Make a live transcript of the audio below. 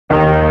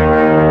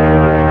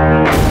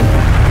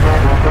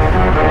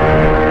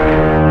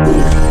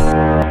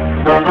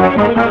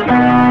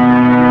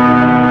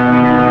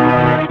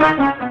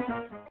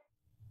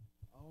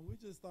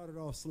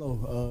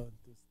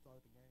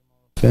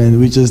and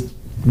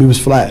we was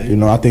flat. You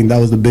know, I think that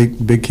was the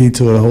big key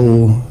to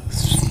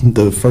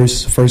the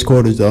first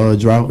quarter's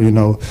drought. You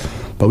know,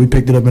 but we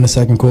picked it up in the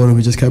second quarter.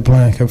 We just kept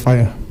playing, kept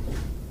fighting.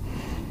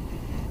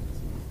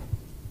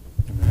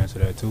 Can I answer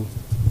that too?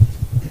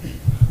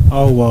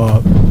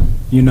 Oh,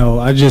 you know,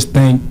 I just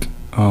think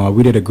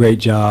we did a great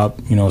job,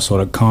 you know,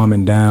 sort of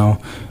calming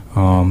down,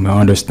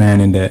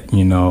 understanding that,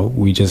 you know,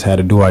 we just had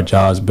to do our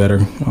jobs better,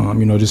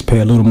 you know, just pay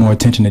a little more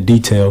attention to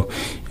detail.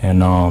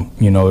 And,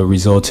 you know, it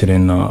resulted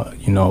in,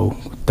 you know,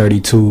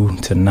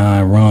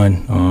 32-9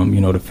 run,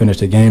 you know, to finish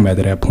the game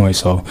after that point.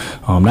 So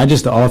not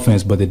just the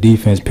offense, but the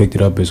defense picked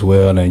it up as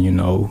well. And, you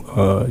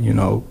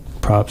know,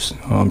 props,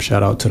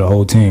 shout out to the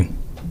whole team.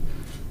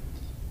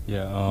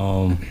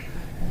 Yeah,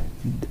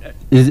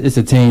 it's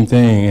a team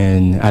thing,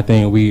 and I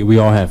think we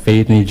all have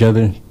faith in each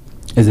other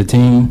as a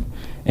team,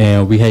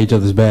 and we had each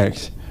other's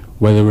backs,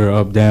 whether we're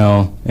up,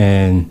 down,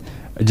 and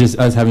just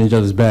us having each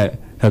other's back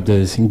helped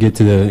us get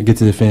to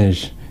the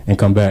finish and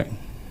come back.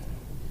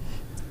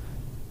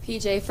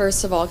 PJ,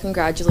 first of all,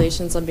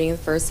 congratulations on being the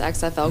first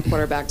XFL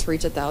quarterback to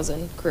reach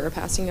 1,000 career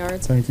passing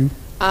yards. Thank you.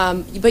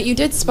 But you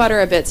did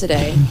sputter a bit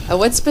today.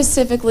 What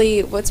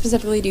specifically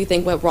do you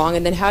think went wrong,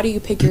 and then how do you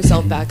pick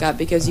yourself back up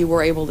because you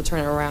were able to turn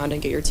it around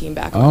and get your team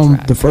back on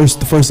track? The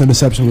first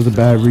interception was a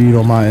bad read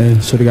on my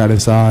end. Should have got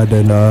inside,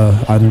 and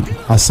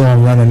I saw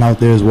him running out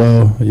there as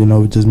well. You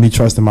know, just me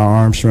trusting my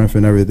arm strength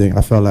and everything.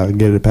 I felt like I could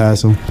get it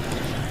past him,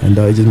 and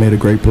he just made a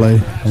great play.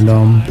 And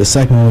the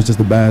second one was just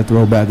a bad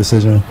throw, bad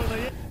decision.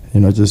 You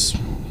know, just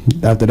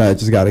after that,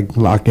 just got to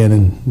lock in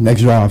and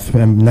next drive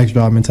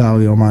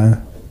mentality on my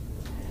end.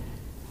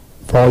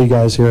 For all you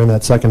guys here in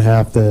that second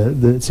half,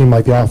 it seemed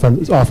like the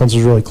offense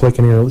was really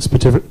clicking here,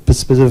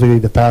 specifically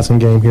the passing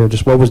game here.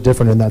 Just what was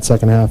different in that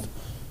second half?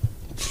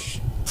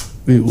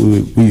 We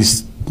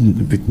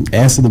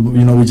answered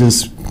we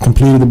just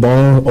completed the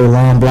ball.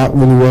 O-line blocked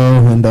really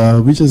well,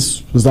 and we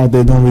just was out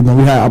there doing.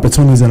 We had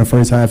opportunities in the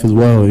first half as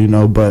well, you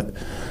know, but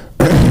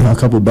a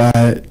couple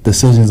bad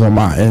decisions on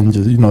my end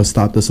just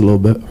stopped us a little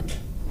bit.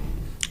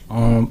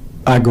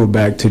 I go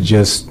back to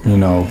just, you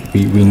know,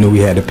 we knew we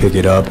had to pick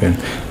it up, and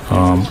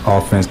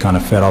offense kind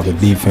of fed off the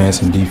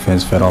defense, and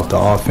defense fed off the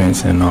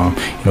offense, and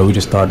you know, we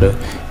just started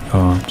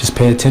to just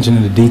pay attention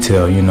to the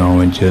detail, you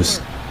know, and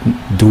just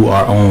do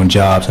our own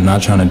jobs and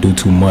not trying to do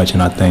too much.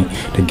 And I think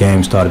the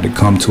game started to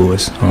come to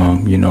us,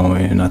 you know,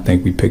 and I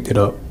think we picked it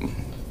up.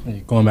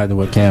 Going back to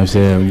what Cam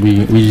said,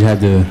 we just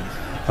had to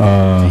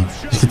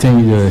just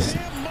continue to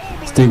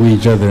stick with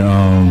each other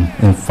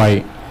and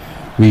fight.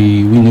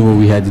 We knew what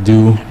we had to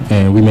do,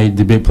 and we made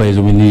the big plays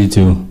that we needed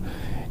to,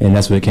 and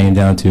that's what it came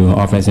down to,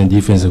 offense and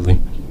defensively.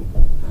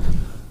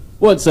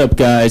 What's up,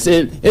 guys?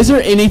 Is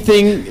there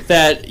anything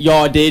that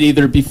y'all did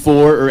either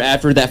before or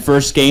after that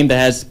first game that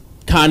has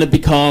kind of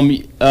become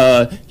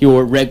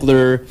your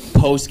regular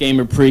post-game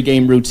or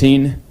pre-game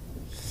routine?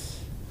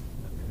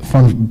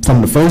 From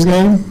the first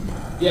game?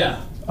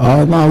 Yeah.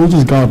 No, we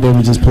just go out there,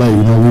 we just play.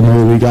 You know, we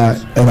know what we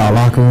got in our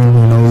locker room.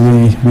 You know,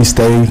 we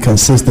stay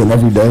consistent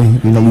every day.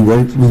 You know,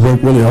 we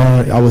work really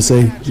hard. I would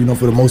say, you know,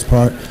 for the most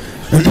part,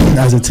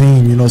 as a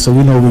team. You know, so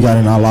we know what we got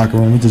in our locker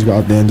room. We just go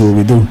out there and do what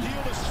we do.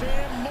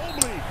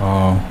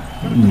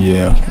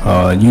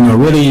 You know,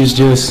 really it's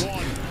just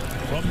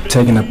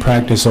taking the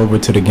practice over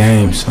to the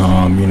games.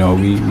 You know,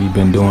 we've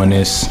been doing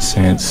this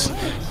since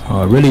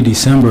really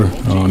December.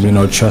 You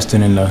know,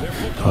 trusting in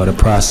the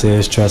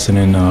process, trusting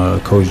in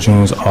Coach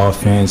June's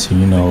offense,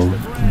 you know,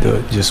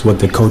 just what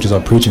the coaches are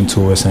preaching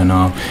to us, and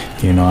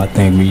you know, I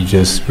think we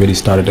just really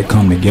started to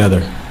come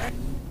together.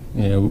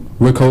 Yeah,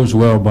 we're coached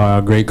well by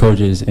our great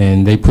coaches,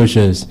 and they push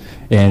us.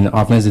 And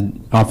offense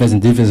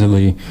and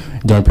defensively,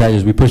 during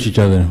practice, we push each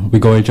other. We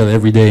go at each other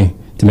every day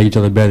to make each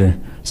other better.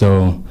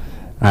 So,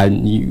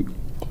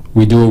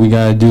 we do what we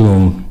gotta do,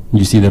 and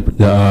you see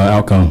the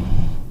outcome.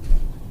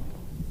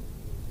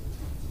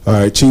 All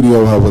right,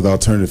 Chidi with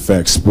Alternative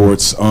Facts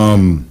Sports.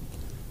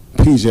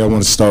 PJ, I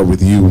want to start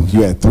with you.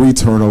 You had 3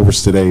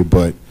 turnovers today,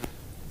 but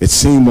it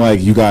seemed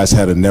like you guys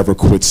had a never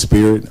quit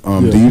spirit.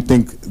 Yeah. Do you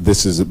think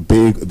this is a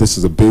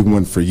big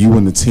one for you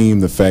and the team?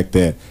 The fact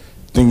that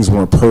things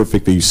weren't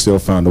perfect, that you still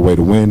found a way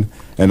to win,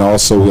 and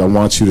also I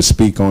want you to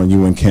speak on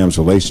you and Cam's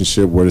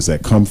relationship. Where does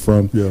that come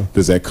from? Yeah.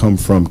 Does that come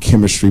from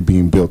chemistry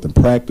being built in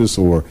practice,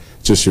 or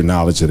just your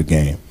knowledge of the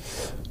game?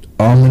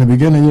 In the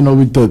beginning, you know,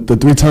 the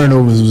 3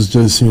 turnovers was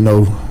just, you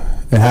know,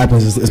 it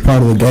happens. It's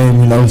part of the game,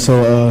 you know.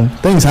 So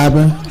things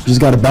happen. You just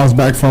got to bounce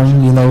back from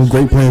them. You know,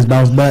 great players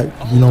bounce back.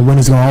 You know,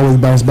 winners gonna always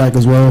bounce back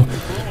as well.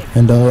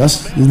 And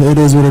it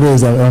is what it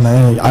is.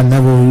 I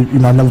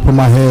never put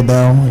my head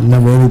down.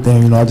 Never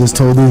anything. You know, I just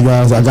told these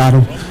guys I got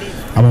them.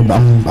 I'm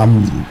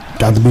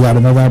got to be out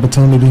another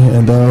opportunity,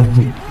 and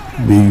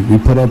we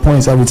put up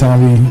points every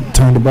time we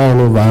turn the ball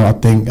over. I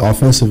think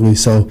offensively.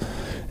 So,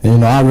 you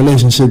know, our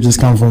relationship just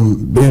comes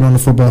from being on the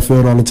football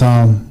field all the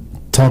time,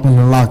 talking in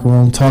the locker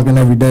room, talking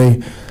every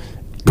day,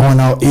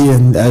 going out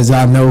eating, as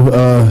I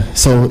know.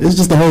 So it's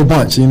just a whole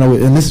bunch, you know,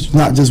 and it's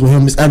not just with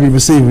him, it's every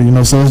receiver, you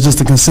know, so it's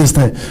just a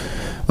consistent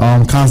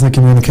constant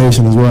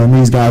communication as well. And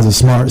these guys are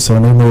smart, so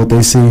they know what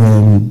they see,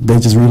 and they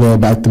just relay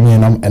it back to me,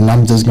 and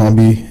I'm just gonna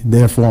be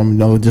there for them,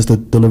 just to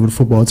deliver the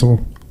football to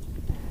them.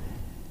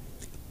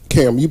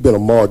 Cam, you've been a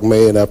marked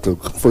man after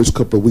the first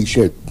couple of weeks.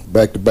 You had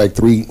back-to-back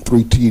three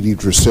TD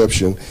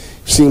reception.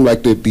 Seemed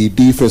like that the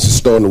defense is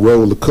starting to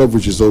roll. The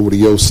coverage is over to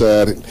your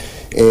side,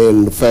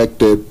 and the fact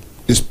that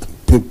this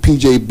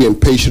PJ being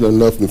patient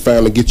enough and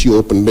finally get you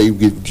open,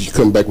 you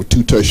come back with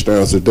 2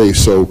 touchdowns a day.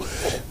 So,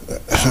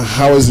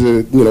 how is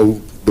it?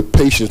 The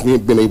patience,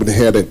 being able to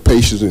have that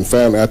patience, and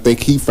finally, I think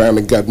he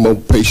finally got more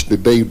patient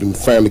today than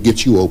finally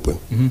get you open.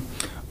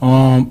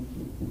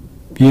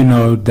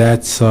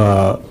 That's.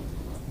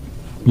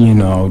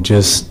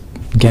 Just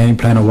game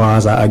planning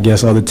wise, I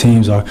guess other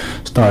teams are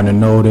starting to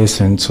notice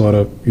and sort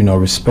of,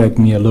 respect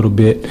me a little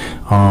bit.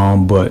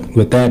 But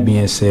with that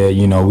being said,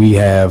 we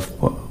have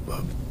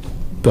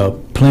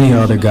plenty of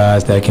other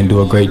guys that can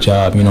do a great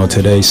job.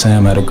 Today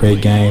Sam had a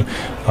great game.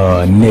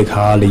 Nick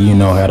Holly,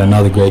 had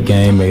another great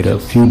game, made a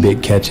few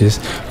big catches.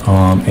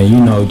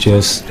 And,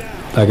 just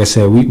like I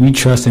said, we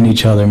trust in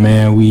each other,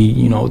 man.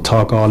 We,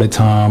 talk all the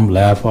time,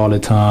 laugh all the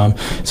time.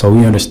 So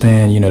we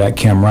understand, that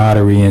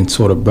camaraderie and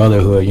sort of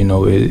brotherhood,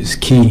 is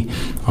key,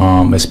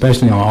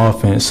 especially on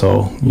offense.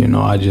 So,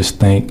 I just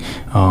think,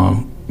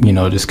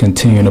 just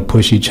continuing to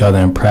push each other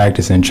in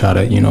practice and try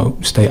to,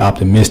 stay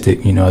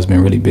optimistic, has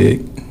been really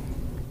big.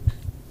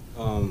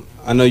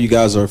 I know you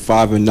guys are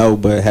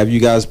 5-0, but have you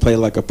guys played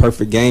like a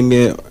perfect game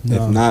yet? No.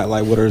 If not,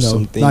 what are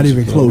some things? Not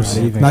even close.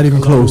 Not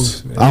even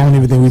close. I don't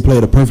even think we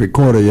played a perfect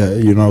quarter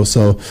yet.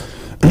 So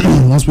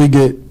once we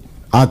get,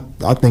 I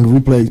think if we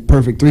play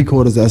perfect 3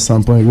 quarters at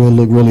some point, we'll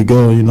look really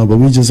good. But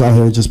we just out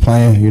here just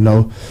playing.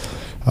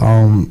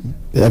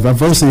 If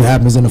adversity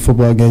happens in a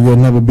football game, you'll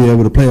never be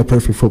able to play a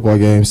perfect football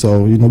game.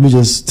 So we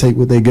just take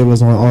what they give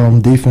us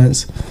on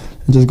defense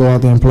and just go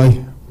out there and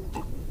play.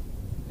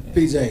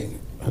 PJ.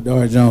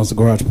 Hadar Jones, the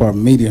Garage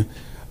Department Media.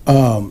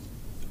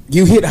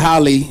 You hit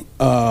Holly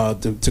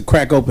to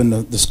crack open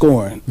the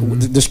scoring.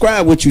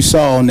 Describe what you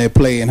saw on that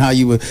play and how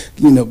you were,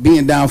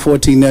 being down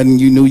 14-0.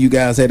 You knew you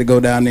guys had to go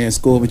down there and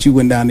score, but you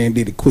went down there and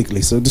did it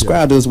quickly. So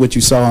describe to us what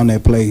you saw on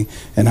that play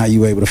and how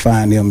you were able to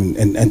find him,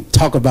 and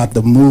talk about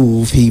the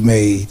move he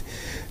made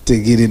to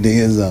get in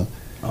the end zone.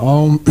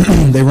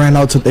 They ran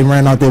out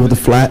there with the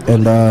flat,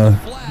 and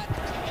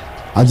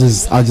I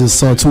just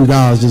saw 2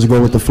 guys just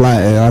go with the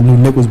flat, and I knew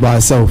Nick was by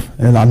himself,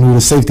 and I knew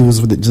the safety was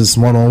just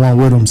one-on-one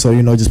with him. So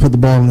just put the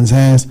ball in his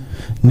hands.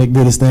 Nick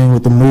did his thing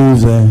with the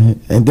moves, and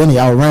then he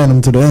outran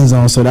him to the end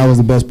zone. So that was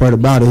the best part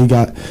about it.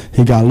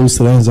 He got loose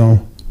to the end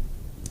zone.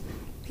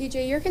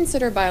 PJ, you're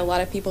considered by a lot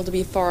of people to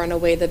be far and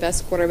away the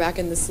best quarterback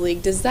in this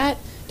league. Does that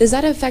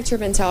affect your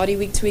mentality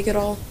week to week at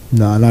all?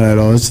 No, not at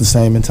all. It's the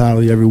same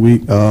mentality every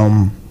week.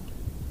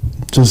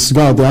 Just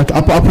go out there. I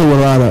play with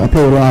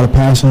a lot of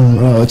passion,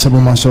 a chip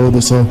on my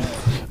shoulder. So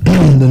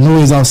the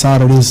noise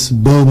outside of this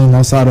building,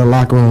 outside of the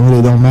locker room,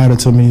 really don't matter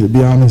to me, to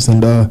be honest.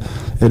 And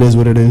it is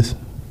what it is.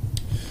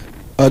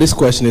 This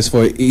question is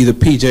for either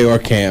PJ or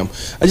Cam.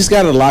 I just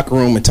got in the locker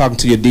room and talking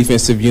to your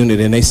defensive unit,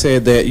 and they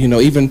said that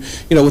even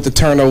with the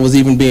turnovers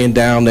even being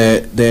down,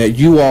 that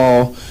you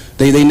all.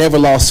 They never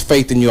lost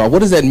faith in you all. What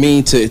does that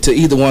mean to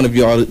either one of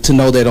you all to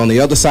know that on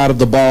the other side of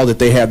the ball that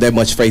they have that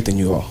much faith in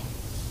you all?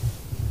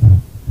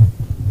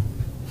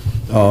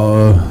 They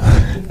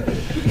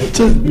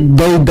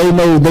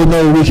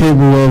know we're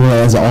capable of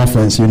as an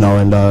offense, and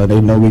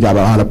they know we got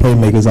a lot of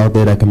playmakers out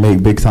there that can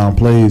make big time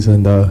plays,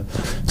 and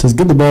just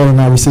get the ball in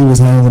our receivers'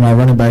 hands and our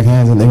running back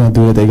hands, and they're gonna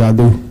do what they gotta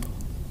do.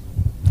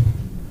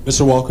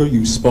 Mr. Walker,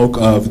 you spoke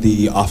of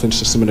the offense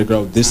just a minute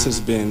ago. This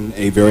has been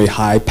a very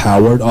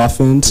high-powered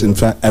offense. In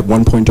fact, at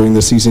one point during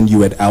the season,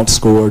 you had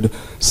outscored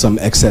some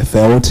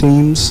XFL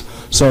teams.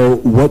 So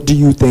what do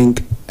you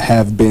think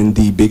have been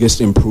the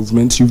biggest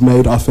improvements you've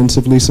made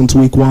offensively since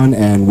week 1,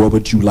 and what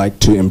would you like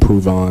to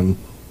improve on?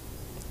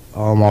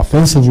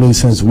 Offensively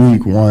since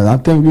week 1, I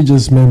think we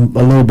just been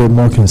a little bit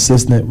more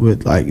consistent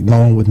with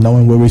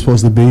knowing where we're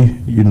supposed to be.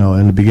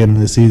 In the beginning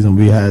of the season,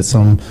 we had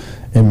some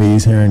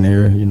MEs here and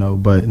there,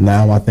 but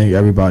now I think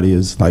everybody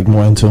is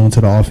more in tune to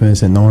the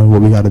offense and knowing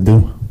what we got to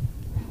do.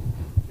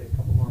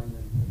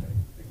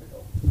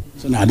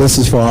 So now this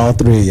is for all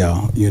 3 of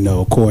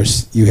y'all. Of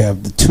course, you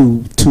have the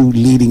two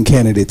leading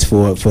candidates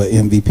for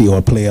MVP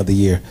or Player of the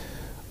Year.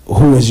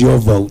 Who is your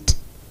vote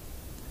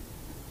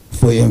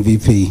for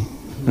MVP?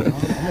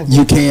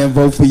 You can't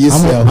vote for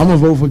yourself. I'm gonna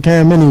vote for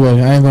Cam anyway.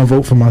 I ain't gonna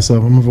vote for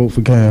myself. I'm gonna vote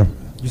for Cam.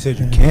 You said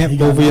you can't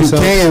vote for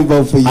yourself? You can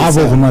vote for yourself.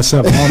 I vote for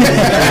myself. I'm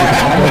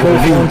gonna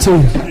vote for him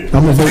too.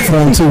 I'm gonna vote for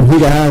him too. He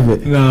can have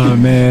it. No,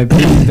 man,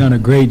 he's done a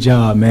great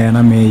job, man.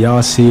 I mean,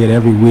 y'all see it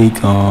every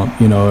week,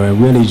 and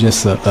really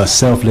just a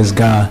selfless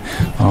guy.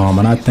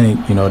 And I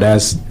think,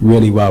 that's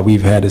really why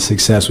we've had the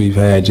success we've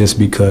had, just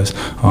because,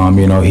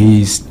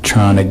 he's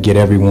trying to get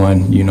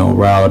everyone,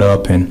 riled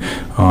up and,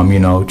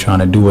 trying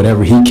to do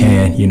whatever he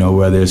can,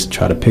 whether it's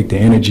try to pick the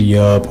energy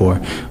up or,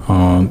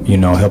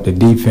 help the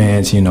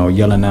defense,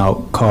 yelling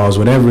out calls,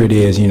 whatever it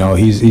is,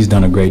 he's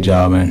done a great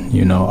job,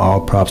 and, all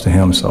props to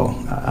him, so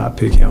I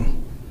pick him.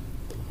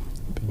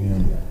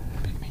 Yeah.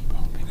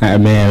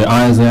 Man,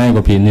 honestly, I ain't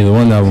gonna pick neither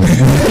one of them.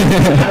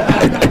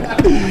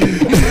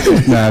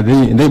 Nah,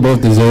 they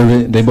both deserve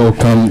it. They both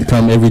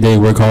come every day,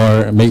 work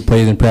hard, make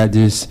plays in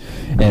practice,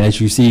 and as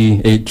you see,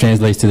 it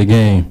translates to the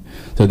game.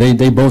 So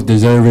they both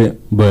deserve it.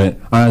 But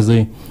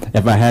honestly,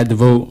 if I had to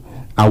vote,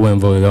 I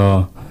wouldn't vote at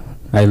all.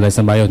 I'd let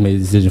somebody else make the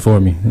decision for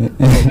me.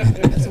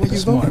 That's when you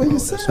vote for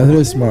yourself. That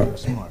is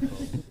smart.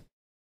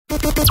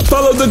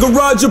 Follow the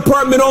Garage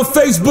Apartment on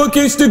Facebook,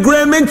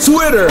 Instagram, and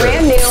Twitter.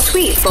 Brand new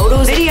tweet,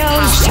 photos, videos,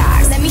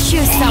 hashtags. Let me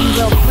hear some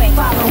real quick.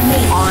 Follow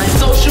me on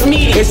social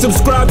media. And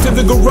subscribe to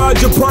the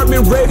Garage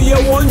Apartment Radio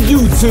on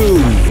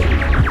YouTube.